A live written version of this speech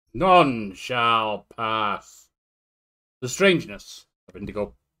None shall pass. The strangeness of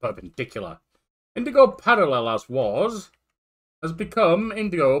Indigo Perpendicular. Indigo Parallel as was, has become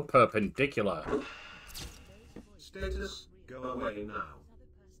Indigo Perpendicular. Status, go away now.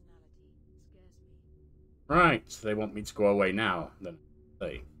 Right, they want me to go away now, then.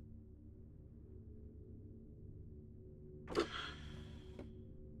 Say.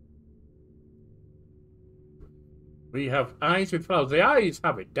 We have eyes with flowers. The eyes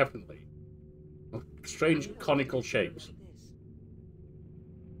have it, definitely. Strange conical shapes.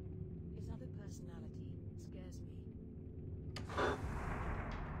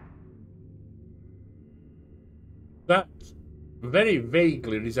 That very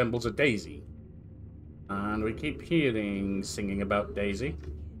vaguely resembles a daisy. And we keep hearing singing about Daisy.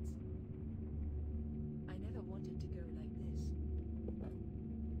 I never wanted to go like this.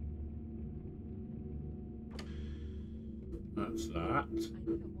 That's that. I never wanted to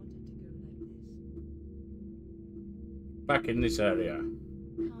go like this. Back in this area.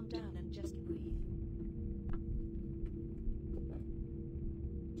 Calm down and just breathe.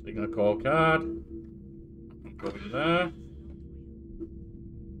 Taking a call card. Go in there.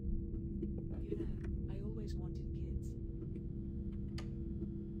 You know, I always wanted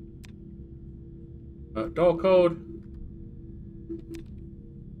kids. Door code.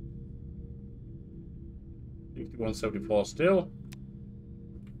 6174 still.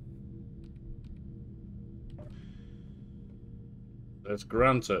 That's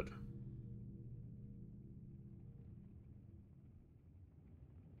granted.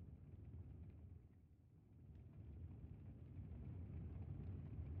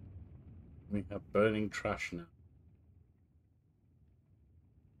 We have burning trash now.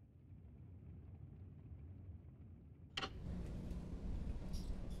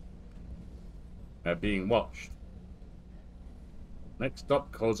 They're being watched. Next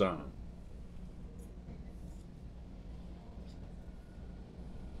stop, Kozan.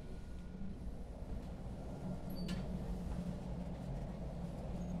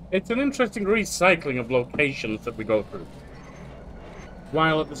 It's an interesting recycling of locations that we go through,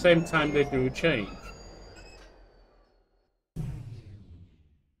 while at the same time they do change.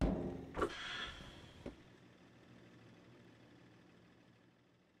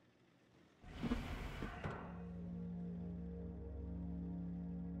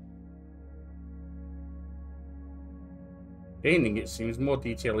 Gaining, it seems, more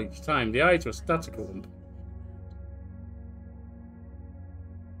detail each time. The eyes were static at one point.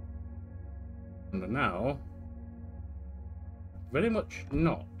 And now, very much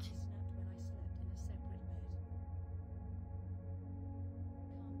not.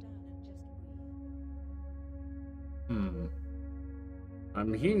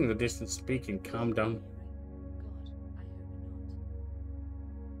 I'm hearing the distant speaking. Calm down.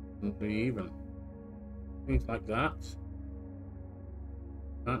 Not even. Things like that.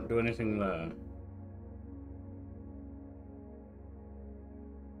 Can't do anything there.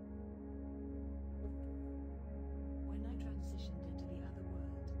 When I transitioned into the other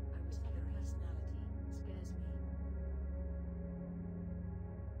world, I was the personality. Scares me.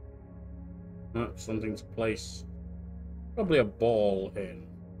 That's something to place. Probably a ball in.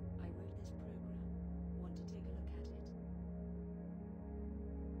 I wrote this program. Want to take a look at it?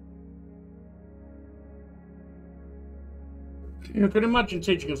 You can imagine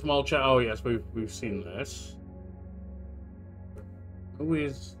teaching a small child. Oh yes, we've seen this. Who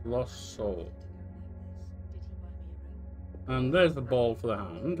is Lost Soul? And there's the ball for the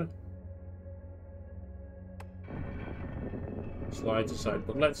hand. Slides aside,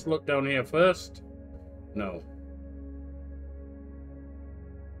 but let's look down here first. No.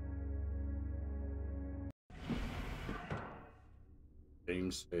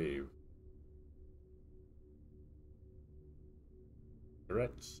 Game save.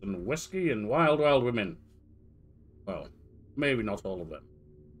 Cigarettes and whiskey and wild, wild women. Well, maybe not all of them.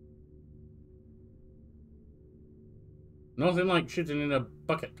 Nothing like shitting in a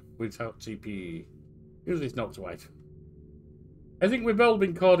bucket without TPE. Usually it's not white. I think we've all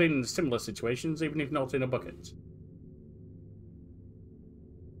been caught in similar situations, even if not in a bucket.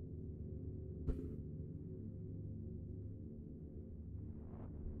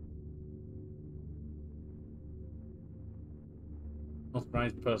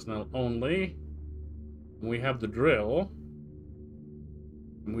 Authorized personnel only. We have the drill.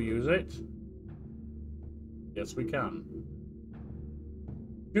 Can we use it? Yes, we can.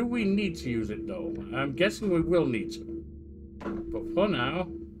 Do we need to use it, though? I'm guessing we will need to. But for now,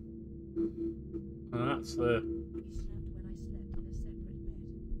 that's the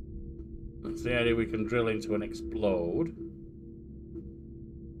area we can drill into and explode.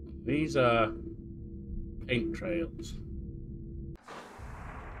 These are paint trails.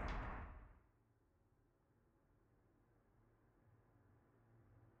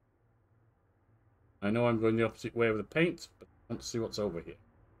 I know I'm going the opposite way of the paint, but I want to see what's over here.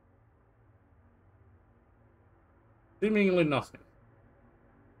 Seemingly nothing.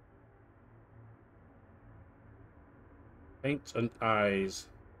 Paint and eyes.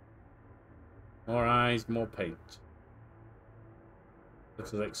 More eyes, more paint. Let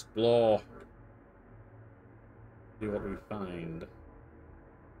us explore. See what we find.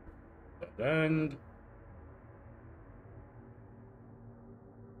 Dead end.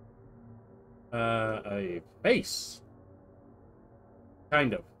 A face.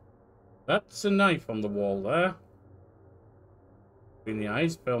 Kind of. That's a knife on the wall there. Between the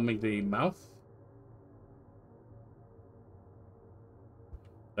eyes, filming the mouth.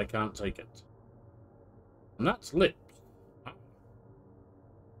 I can't take it. And that's lips.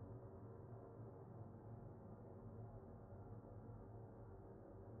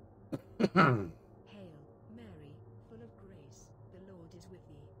 Hail, Mary, full of grace, the Lord is with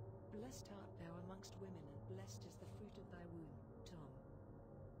thee. Blessed art thou amongst women, and blessed is the fruit of thy womb, Tom.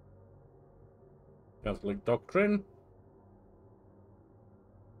 Catholic doctrine.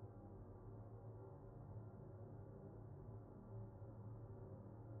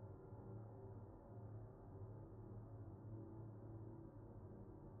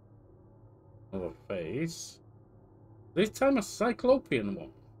 Another face. This time a cyclopean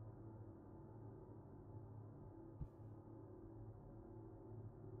one.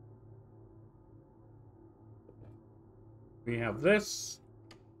 We have this.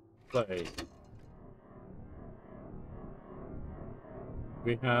 Play.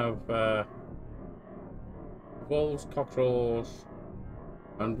 We have wolves, cockerels,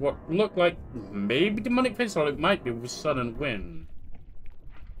 and what look like maybe demonic face, or it might be with sun and wind.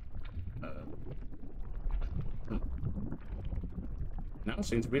 Now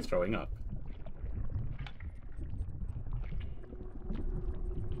seems to be throwing up.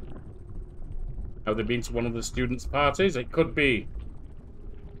 Have they been to one of the students' parties? It could be.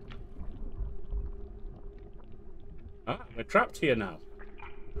 Ah, we're trapped here now.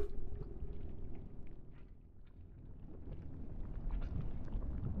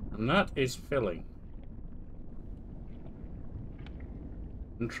 And that is filling.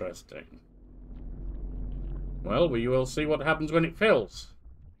 Interesting. Well, we will see what happens when it fills.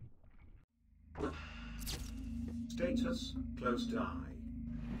 Status, closed eye.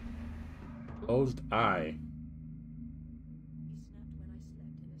 Closed eye. He snapped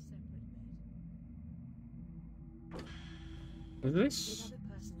when I slept in a separate bed. Is this? Another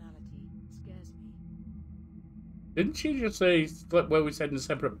personality scares me. Didn't she just say slept where we said in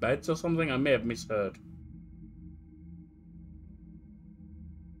separate beds or something? I may have misheard.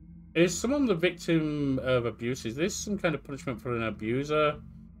 Is someone the victim of abuse? Is this some kind of punishment for an abuser?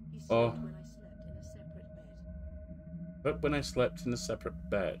 He Or snapped when I slept in a separate bed. but when I slept in a separate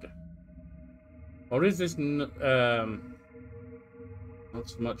bed? Or is this not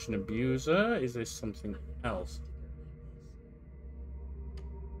so much an abuser? Is this something else?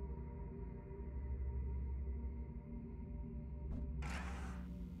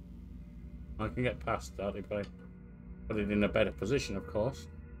 I can get past that if I put it in a better position, of course.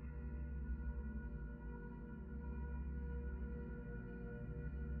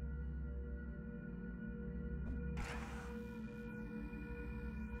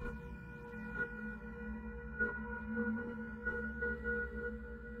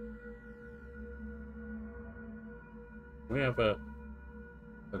 We have a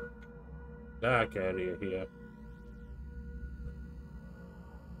dark area here.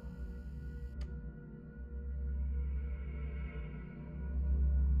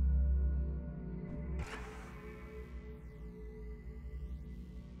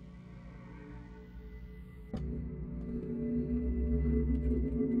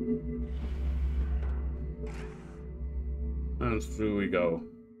 And through we go.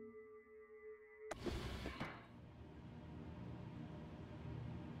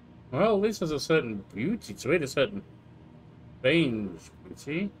 Well, this has a certain beauty to it, a certain strange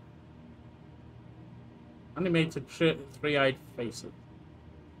beauty. Animated three-eyed faces.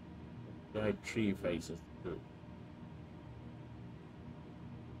 Three-eyed tree faces, too.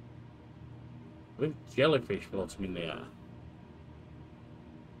 With jellyfish floating in the air.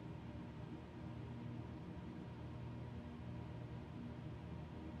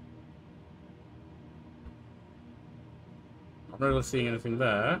 Not really seeing anything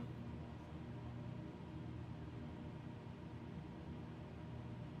there.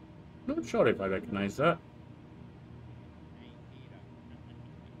 Not sure if I recognize that.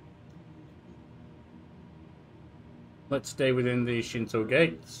 Let's stay within the Shinto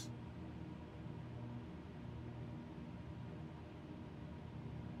gates.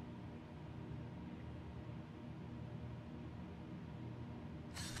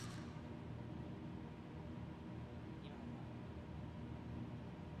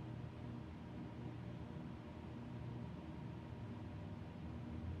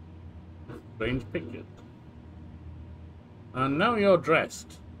 Strange pictures. And now you're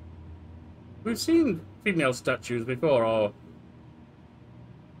dressed. We've seen female statues before, or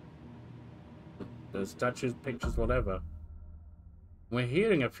the statues, pictures, whatever. We're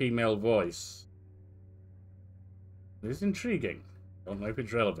hearing a female voice. This is intriguing. Don't know if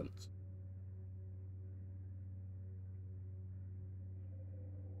it's relevant.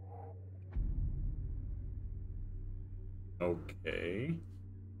 Okay.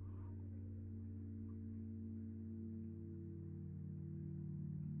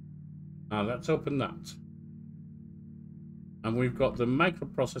 Now let's open that. And we've got the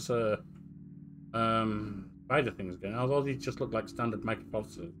microprocessor spider things again, although these just look like standard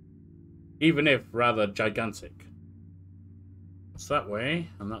microprocessors. Even if rather gigantic. It's that way,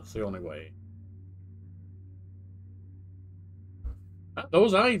 and that's the only way.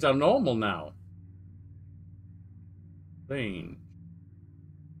 Those eyes are normal now. Strange.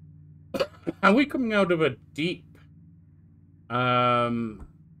 Are we coming out of a deep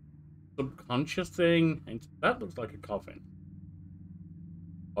subconscious thing? That looks like a coffin.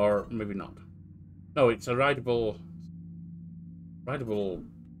 Or maybe not. No, it's a rideable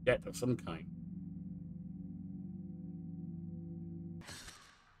jet of some kind.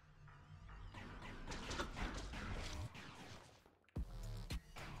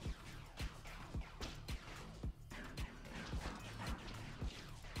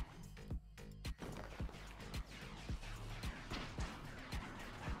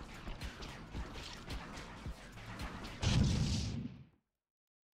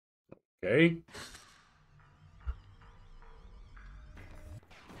 Okay.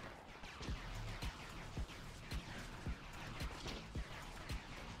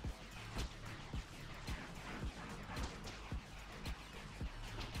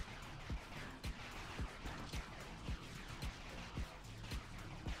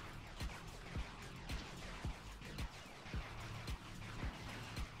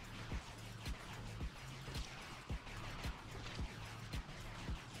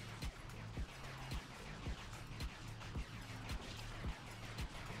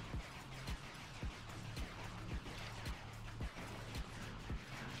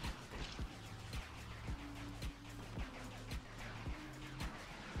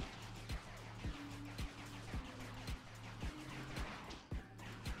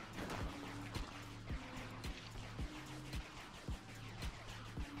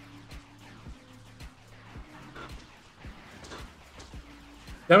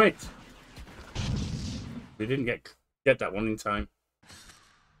 Damn it! We didn't get that one in time.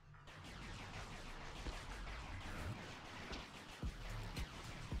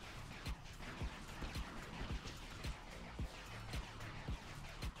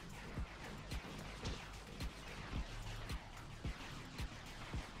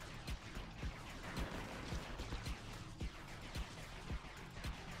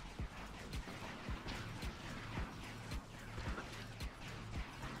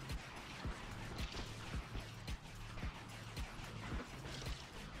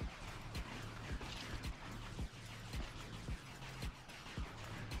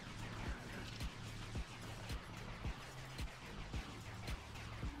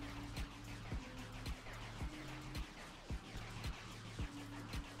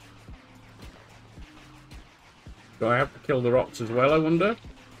 Do I have to kill the rocks as well, I wonder?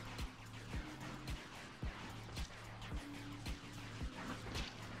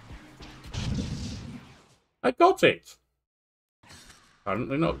 I got it!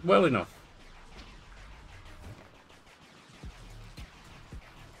 Apparently not well enough.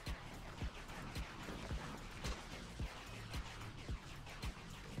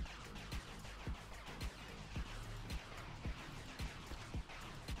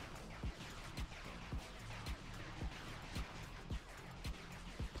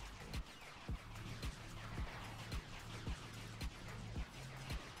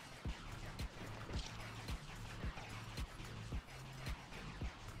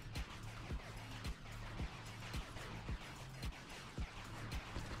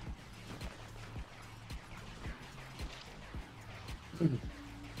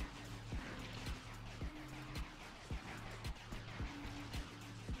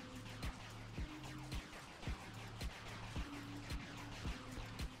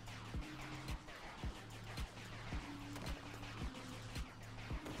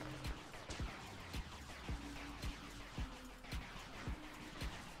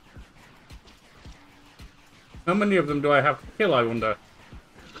 How many of them do I have to kill, I wonder?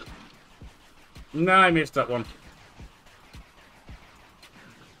 Nah, I missed that one.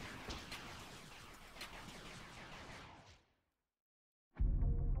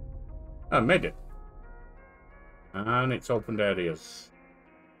 I made it. And it's opened areas.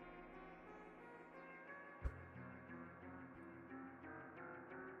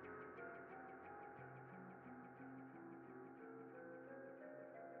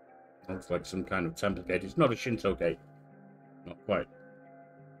 Looks like some kind of temple gate. It's not a Shinto gate. Not quite.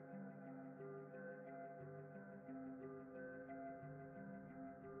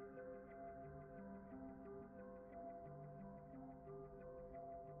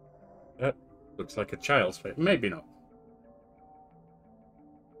 Looks like a child's face. Maybe not.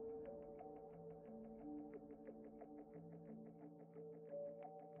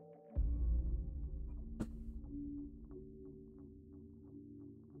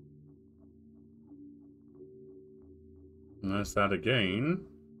 And that's that again.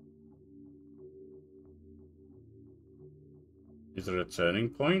 Is there a turning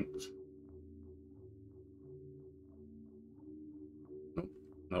point? Nope,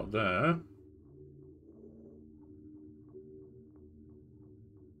 not there.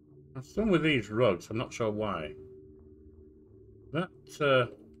 I'm still with these rugs. I'm not sure why. That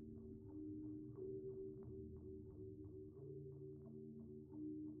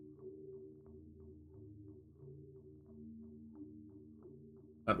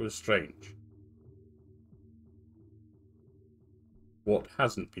that was strange. What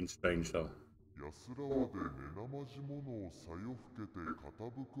hasn't been strange though?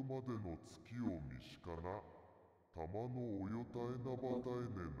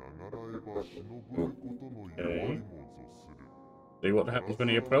 Okay. See what happens when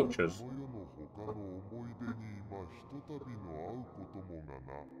he approaches.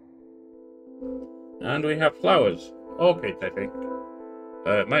 And we have flowers. Okay, I think.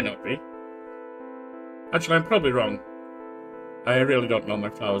 It might not be. Actually, I'm probably wrong. I really don't know my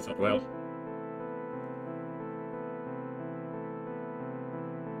flowers that well.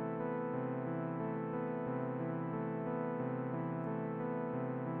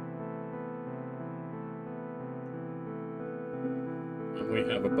 And we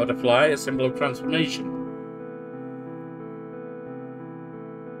have a butterfly, a symbol of transformation.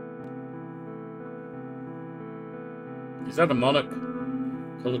 Is that a monarch?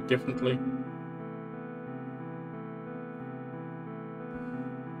 Colored differently?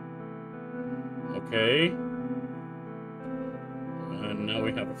 Okay. And now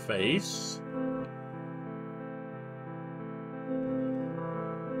we have a face.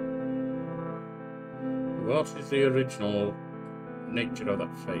 What is the original nature of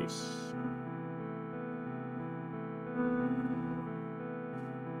that face?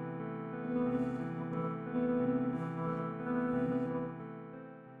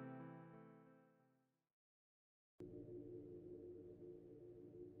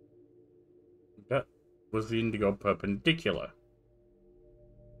 That was the Indigo Perpendicular.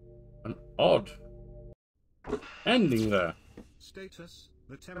 An odd ending there. Status: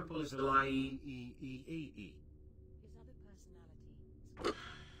 the temple is alive. His other personality.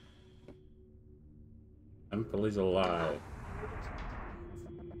 Temple is alive.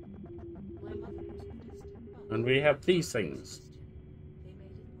 My mother was Buddhist, but And we have these things. they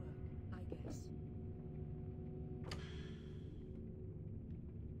made it work, I guess.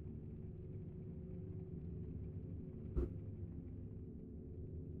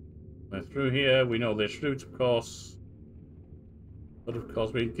 We're through here. We know this route, of course. But of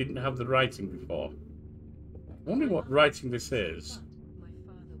course, we didn't have the writing before. I wonder what writing this is. But my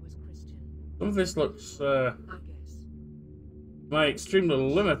father was Christian, Some of this looks, I guess. my extremely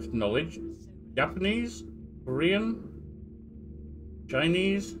limited knowledge, Japanese, Korean,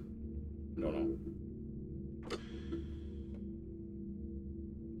 Chinese, I don't know.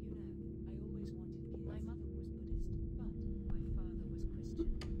 My mother was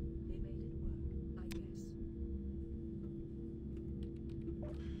Buddhist, but my father was Christian. They made it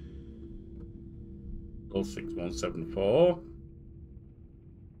work, I guess. 6174.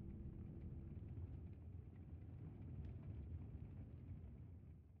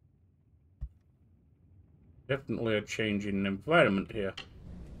 Definitely a change in environment here.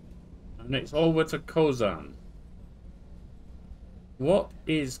 And it's over to Kozan. What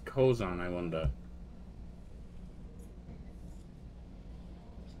is Kozan, I wonder?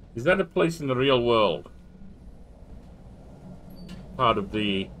 Is that a place in the real world? Part of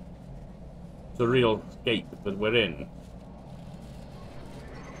the real scape that we're in?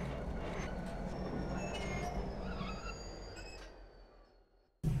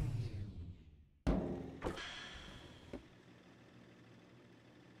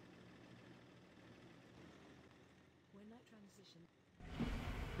 transition.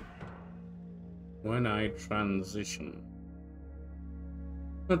 When I transition.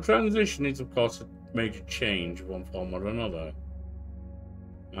 The transition is, of course, a major change of one form or another.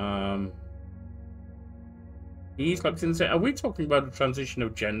 He slept in the same... Are we talking about a transition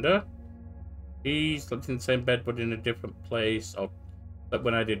of gender? He slept in the same bed but in a different place, or slept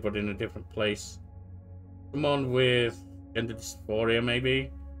when I did but in a different place. Someone with gender dysphoria, maybe?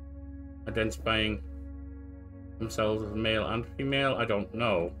 Identifying themselves as male and female? I don't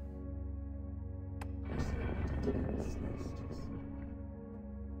know.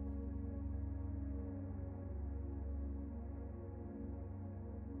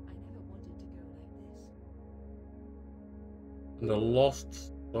 The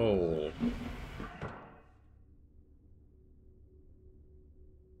lost soul.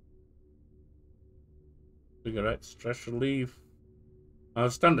 Cigarette, stress relief. A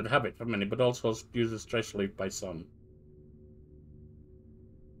standard habit for many, but also uses stress relief by some.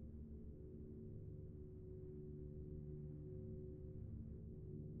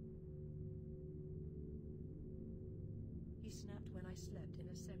 He snapped when I slept in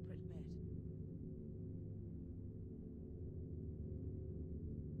a separate bed.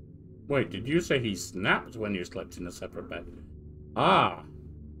 Wait, did you say he snapped when you slept in a separate bed? Ah.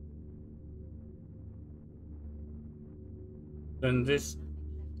 Then this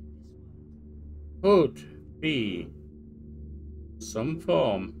could be some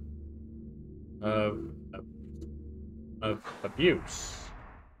form of abuse.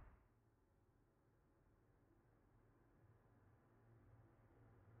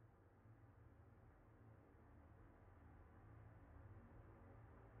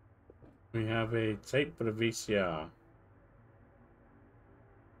 We have a tape for a VCR.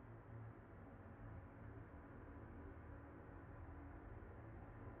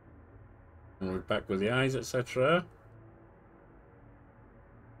 And we're back with the eyes, etc.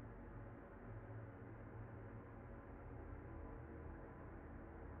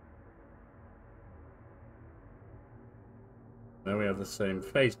 Now we have the same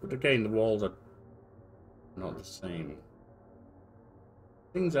face, but again, the walls are not the same.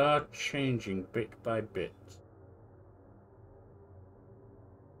 Things are changing bit by bit.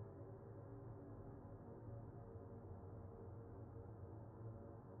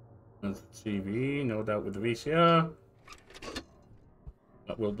 There's the TV, no doubt with the VCR.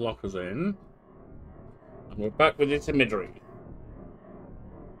 That will block us in. And we're back with its imagery.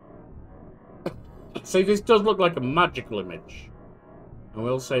 See, this does look like a magical image. I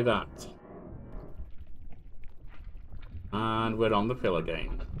will say that. And we're on the pill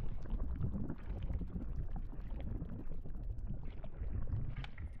again.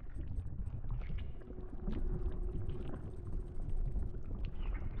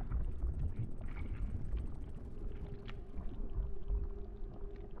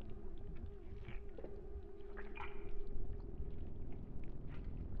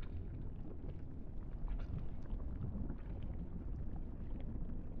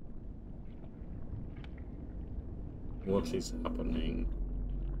 What is happening?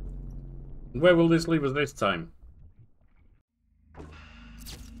 Where will this leave us this time?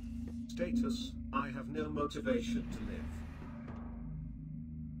 Status: I have no motivation to live.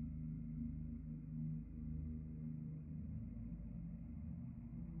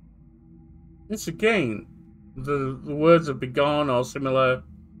 It's again, the words of begone or similar.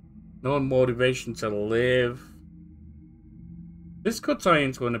 No motivation to live. This could tie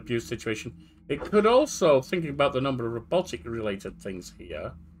into an abuse situation. It could also, thinking about the number of robotic related things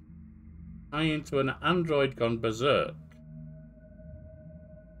here, tie into an android gone berserk.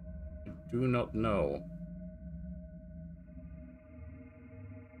 I do not know.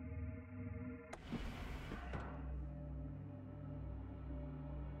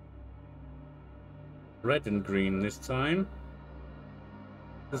 Red and green this time.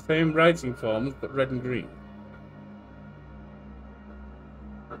 The same writing forms, but red and green.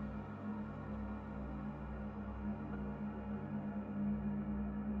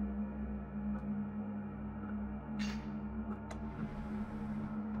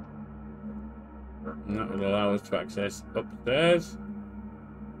 And that will allow us to access upstairs.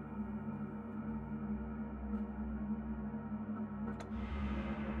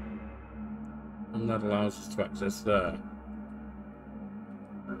 And that allows us to access there.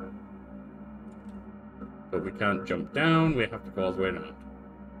 But we can't jump down, we have to go all the way around.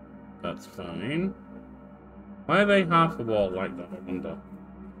 That's fine. Why are they half a wall like that, I wonder?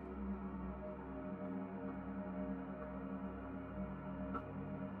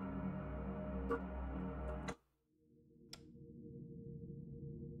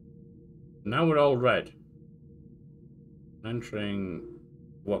 Now we're all red. Entering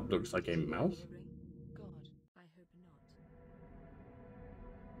what looks like a mouth. God, I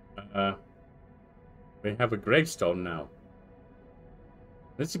hope not. We have a gravestone now.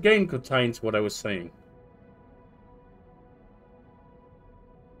 This again could tie into what I was saying.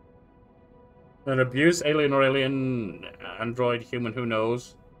 An abused alien or alien android, human, who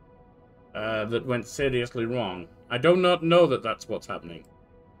knows, that went seriously wrong. I do not know that that's what's happening.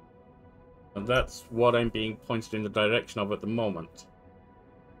 And that's what I'm being pointed in the direction of at the moment.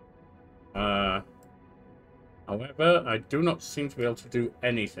 However, I do not seem to be able to do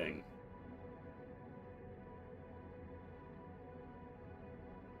anything.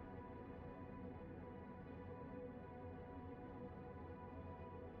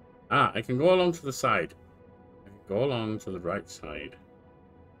 Ah, I can go along to the side. I can go along to the right side.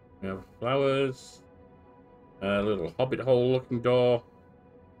 We have flowers. A little hobbit hole looking door.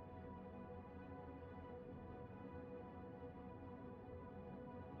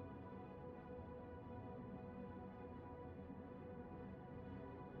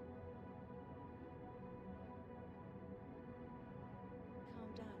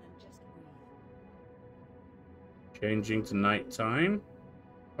 Calm down and just breathe. Changing to nighttime.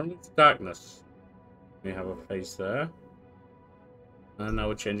 Only to darkness. We have a face there. And now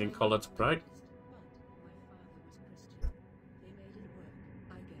we're changing colour to bright. But my father was Christian. They made it work,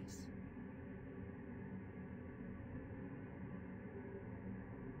 I guess.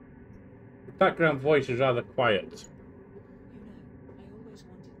 The background voice is rather quiet. You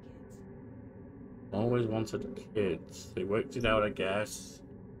know, I always wanted kids. Always wanted kids. They worked it out, I guess.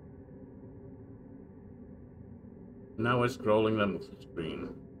 Now we're scrolling them off the screen.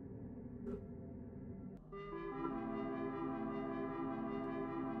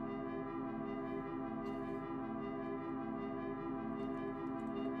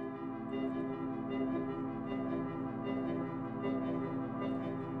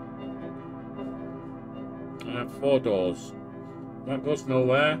 I have 4 doors. That goes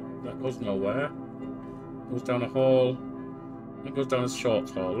nowhere. That goes nowhere. Goes down a hall. That goes down a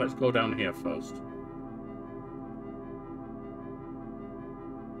short hall. Let's go down here first.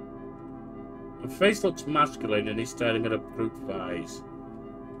 The face looks masculine and he's staring at a group of eyes.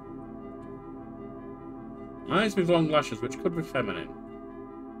 Eyes with long lashes, which could be feminine.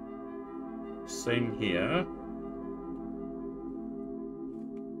 Same here.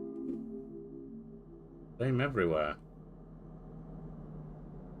 Same everywhere.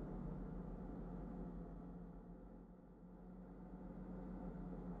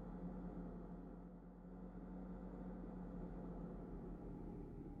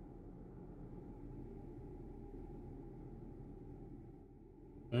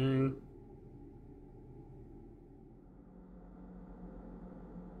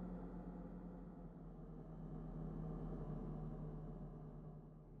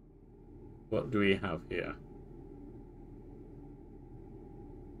 What do we have here?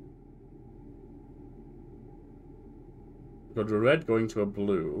 We've got a red going to a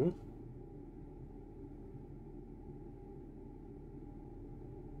blue.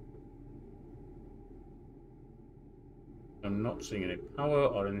 I'm not seeing any power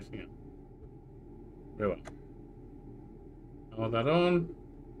or anything else. Very well. Power that on.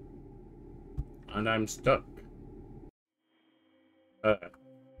 And I'm stuck.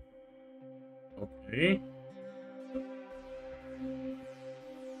 Okay.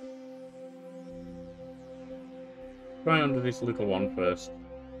 Try under this little one first.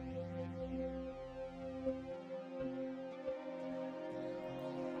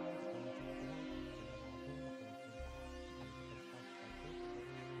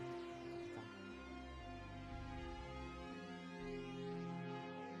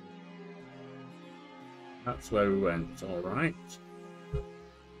 That's where we went, alright.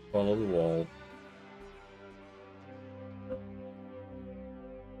 Follow the wall.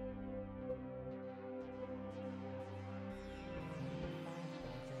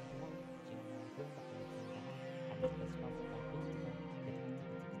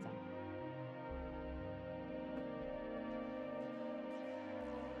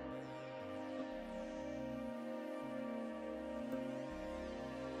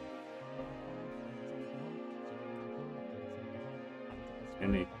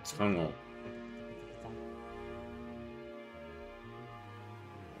 In a tunnel.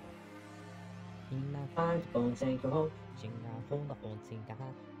 Is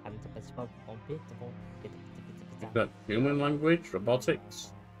that human language?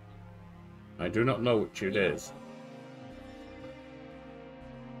 Robotics? I do not know which it is.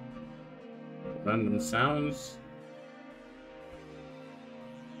 Random sounds.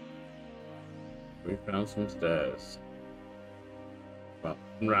 We found some stairs.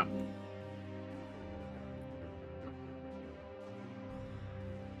 ramp.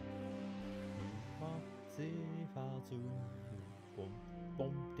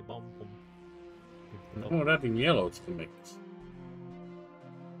 Oh, we're adding yellow to the mix.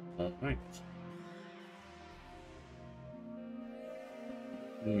 Alright.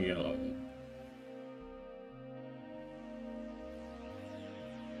 Yellow.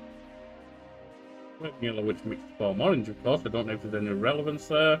 Red and yellow, which mixed form orange, of course. I don't know if there's any relevance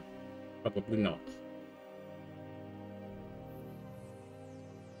there. Probably not.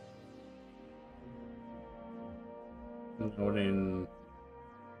 Now in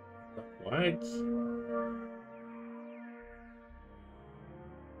white.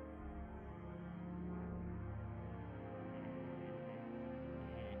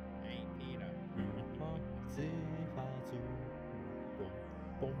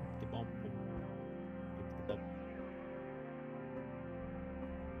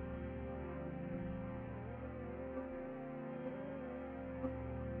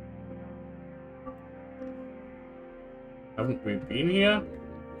 Haven't we been here?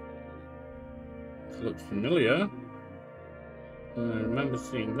 This looks familiar. I remember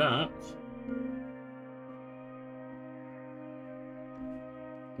seeing that.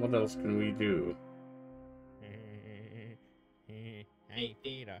 What else can we do? Hey,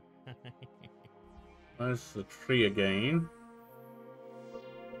 Peter. There's the tree again.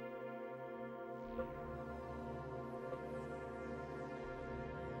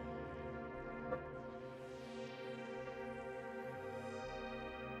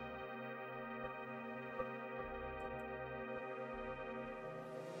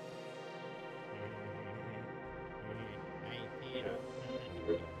 Hey, Peter.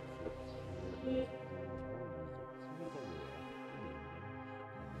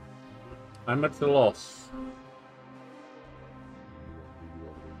 I'm at a loss.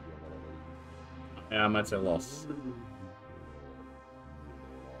 I am at a loss.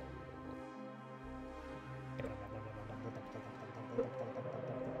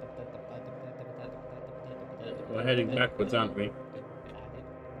 We're heading backwards, aren't we?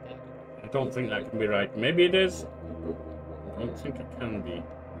 I don't think that can be right. Maybe it is. I don't think it can be.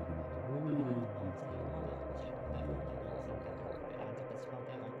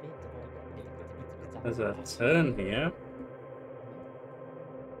 There's a turn here.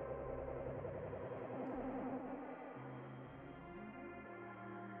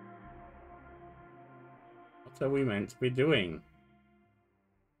 What are we meant to be doing?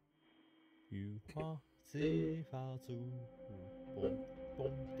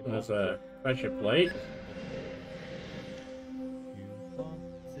 There's a pressure plate.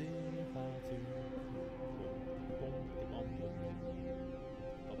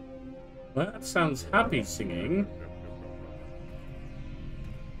 Well, that sounds happy singing.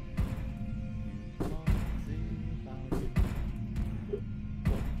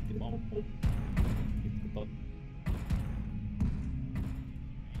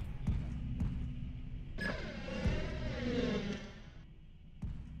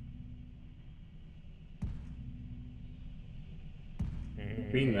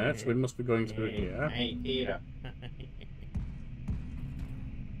 Been there, so we must be going through here. Hey, Peter. That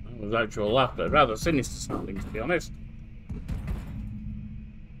was actual laughter, rather sinister sounding, to be honest.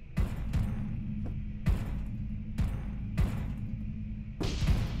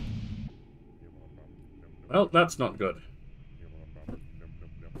 Well, that's not good.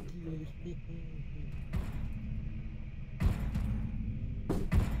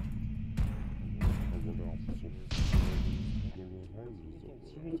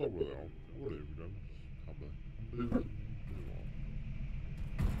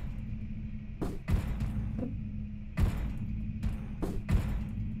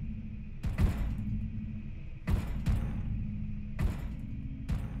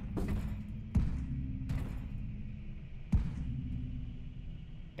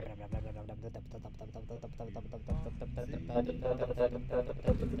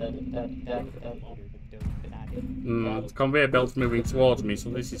 The conveyor belt's moving towards me, so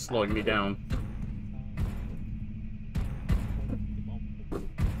this is slowing me down.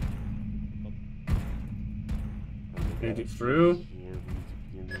 Made it through.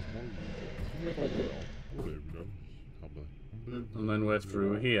 And then we're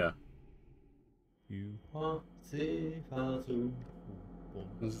through here.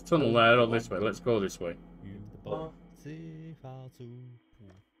 There's a tunnel there, or this way. Let's go this way.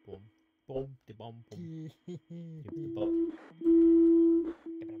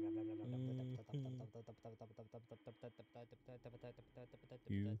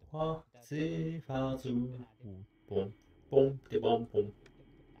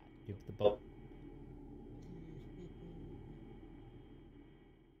 Bob.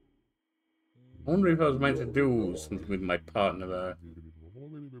 I wonder if I was meant to do something with my partner there.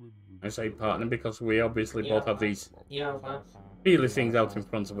 I say partner because we obviously both have these feely things out in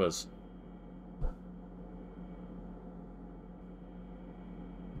front of us.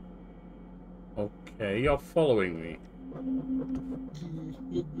 Okay, you're following me.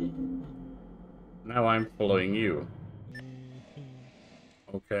 Now I'm following you.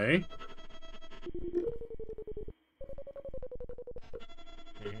 Okay.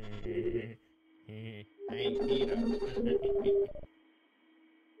 Hey, Peter.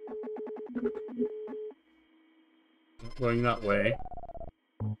 Not going that way.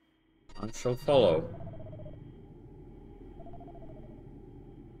 I shall follow.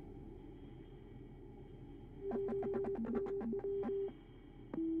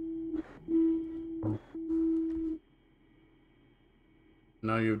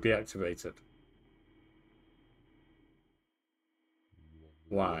 Now you've deactivated.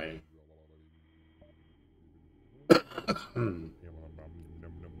 Why?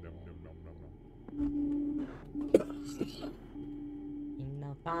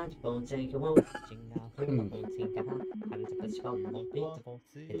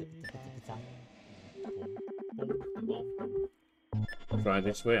 Try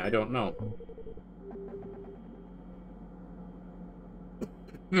this way, I don't know.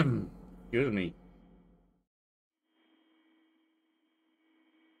 Excuse me.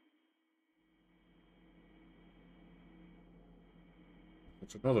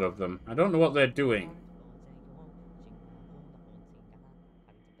 It's another of them. I don't know what they're doing.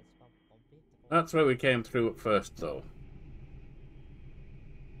 That's where we came through at first, though.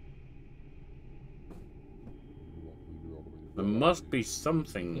 There must be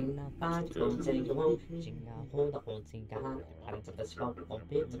something.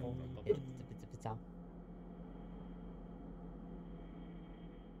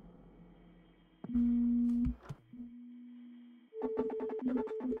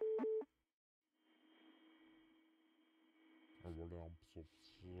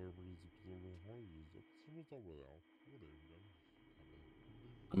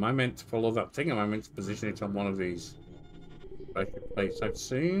 Am I meant to follow that thing? Am I meant to position it on one of these plates I've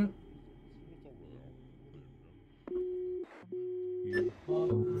seen? Well,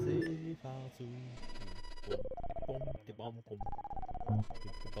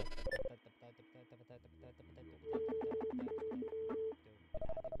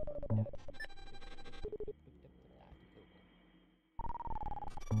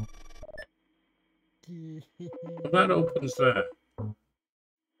 that opens there.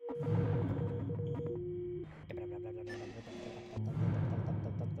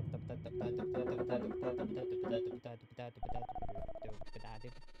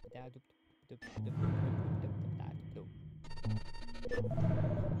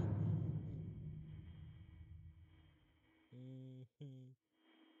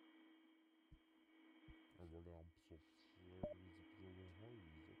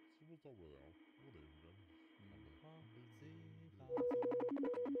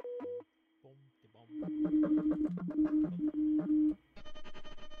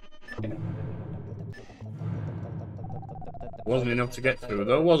 Wasn't enough to get through,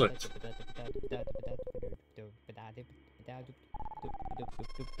 though, was it?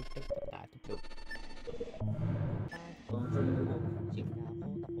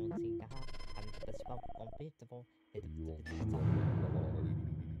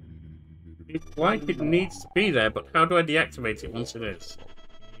 It's like it needs to be there, but how do I deactivate it once it is?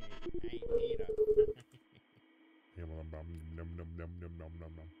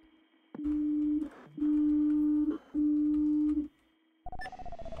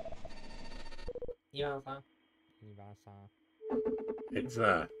 It's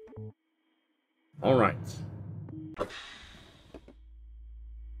there. Alright.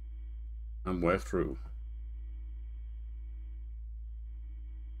 And we're through.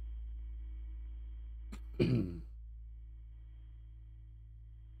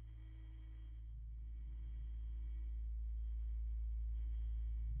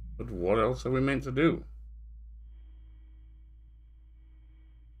 But what else are we meant to do?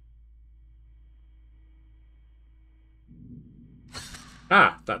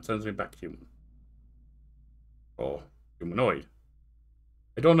 Ah, that turns me back human. Or humanoid.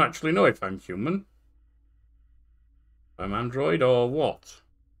 I don't actually know if I'm human. If I'm android or what.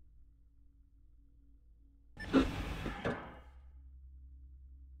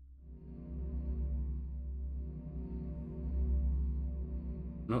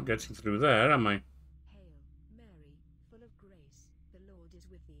 Not getting through there, am I? Hail, Mary, full of grace, the Lord is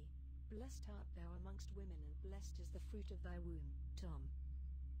with thee. fruit of thy womb, Tom.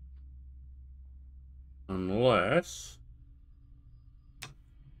 Unless...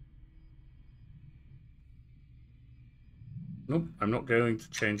 Nope, I'm not going to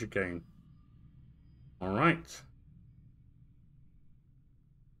change again. Alright.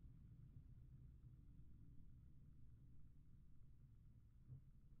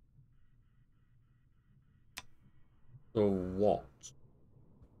 So what?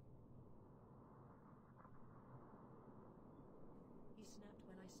 He snapped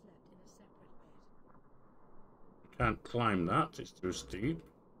when I slept in a separate bed. Can't climb that, it's too steep.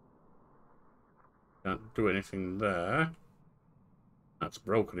 Can't do anything there. That's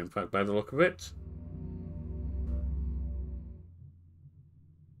broken, in fact, by the look of it.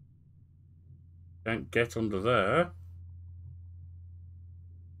 Can't get under there.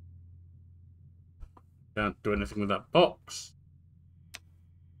 Can't do anything with that box.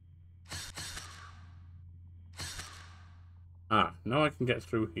 Ah, now I can get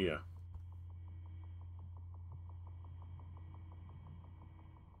through here.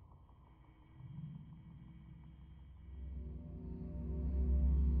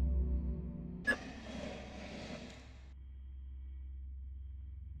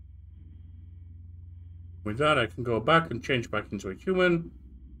 With that, I can go back and change back into a human.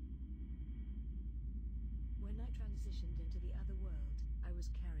 When I transitioned into the other world, I was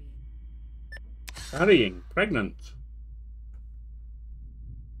carrying. Carrying, pregnant.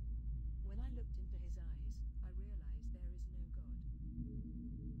 When I looked into his eyes, I realized there is no God.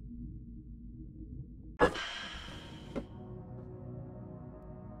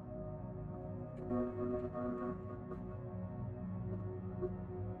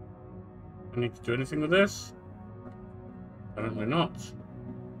 I need to do anything with this? Apparently not.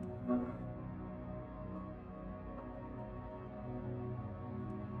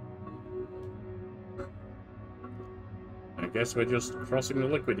 I guess we're just crossing the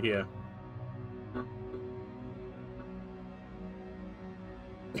liquid here.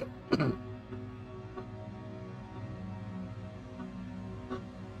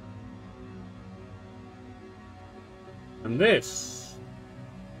 And this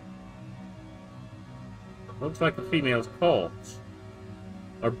looks like a female's corpse.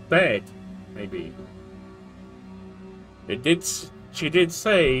 Or bed, maybe. She did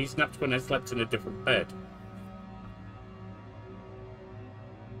say he snapped when I slept in a different bed.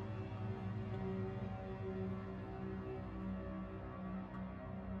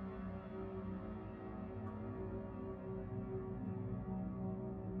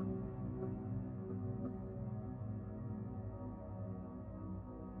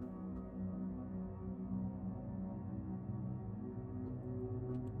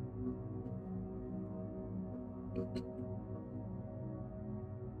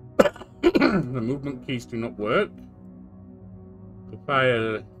 The movement keys do not work. The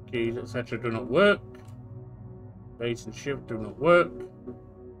fire keys, etc. do not work. Base and shift do not work.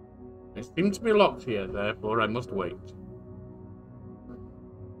 They seem to be locked here, therefore I must wait.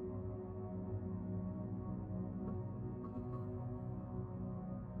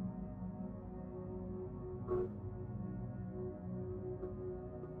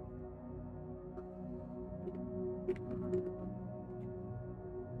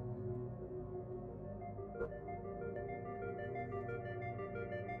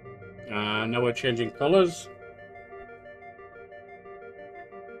 Now we're changing colors.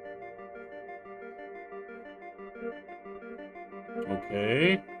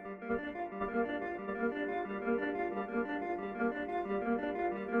 Okay.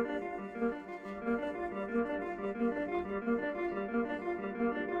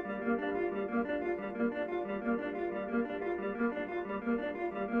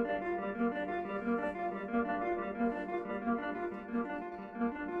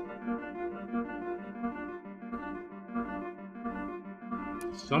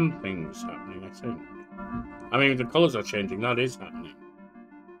 Something's happening, I think. I mean, the colors are changing, that is happening.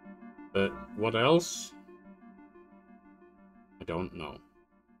 But what else? I don't know.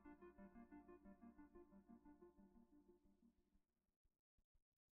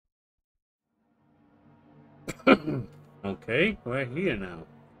 Okay, we're here now.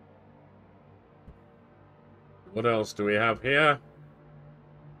 What else do we have here?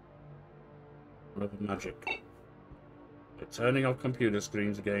 Another magic. They're turning off computer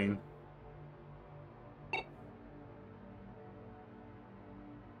screens again.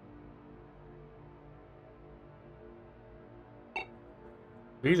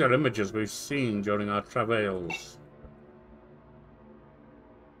 These are images we've seen during our travails.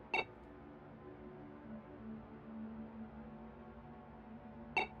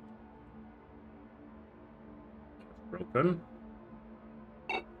 Open.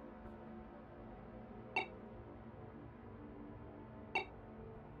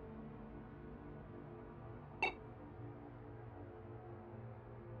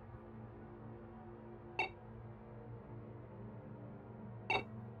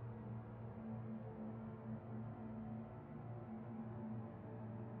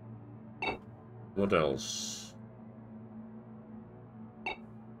 What else?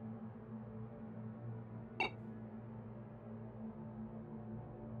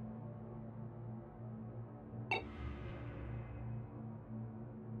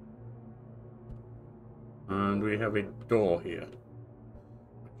 And we have a door here.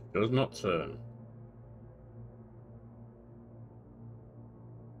 Does not turn.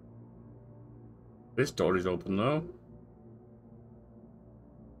 This door is open though.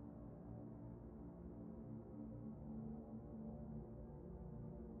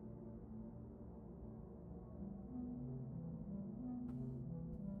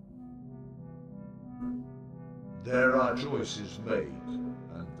 There are choices made,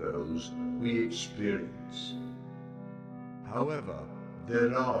 and those we experience. However,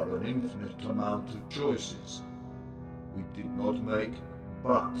 there are an infinite amount of choices we did not make,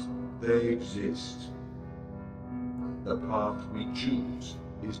 but they exist. The path we choose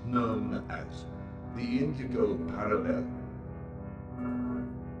is known as the Indigo Parallel.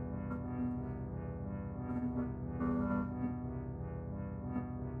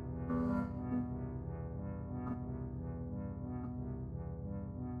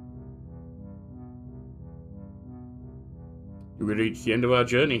 Do we reach the end of our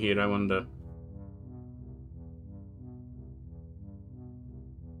journey here, I wonder?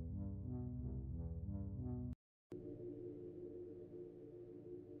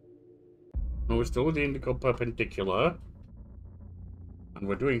 No, we're still with the Indigo Perpendicular. And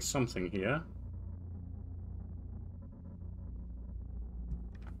we're doing something here.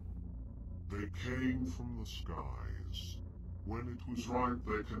 They came from the skies. When it was right,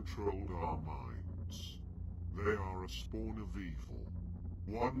 they controlled our minds. They are a spawn of evil,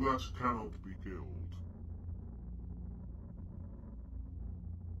 one that cannot be killed.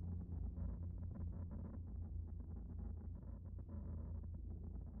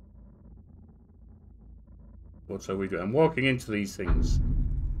 What shall we do? I'm walking into these things.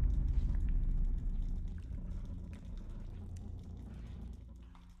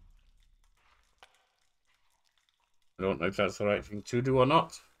 I don't know if that's the right thing to do or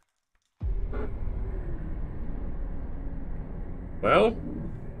not. Well,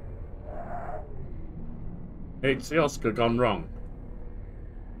 it's the Oscar gone wrong.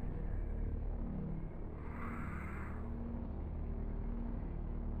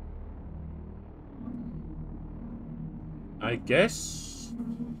 I guess,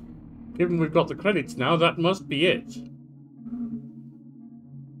 given we've got the credits now, that must be it.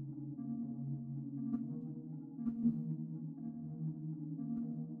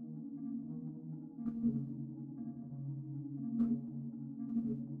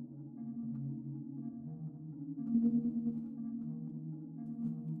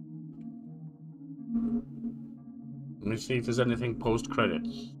 Let me see if there's anything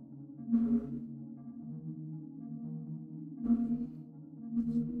post-credits.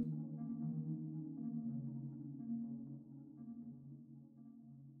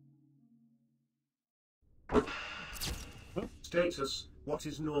 Status, what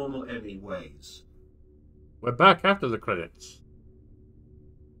is normal anyways? We're back after the credits.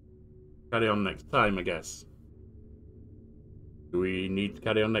 Carry on next time, I guess. Do we need to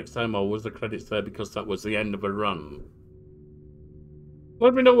carry on next time, or was the credits there because that was the end of a run?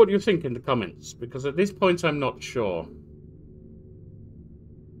 Let me know what you think in the comments, because at this point I'm not sure.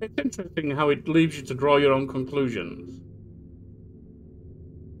 It's interesting how it leaves you to draw your own conclusions.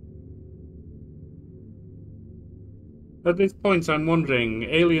 At this point I'm wondering,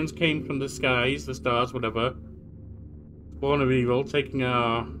 aliens came from the skies, the stars, whatever, born of evil, taking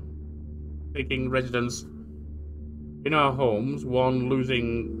residence in our homes,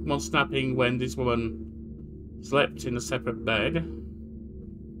 one snapping when this woman slept in a separate bed,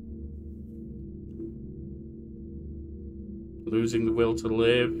 losing the will to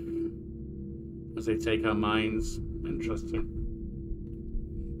live as they take our minds. Interesting.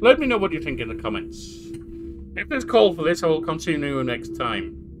 Let me know what you think in the comments. If there's call for this, I will continue next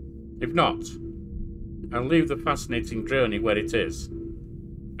time. If not, I'll leave the fascinating journey where it is.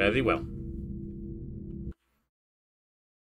 Very well.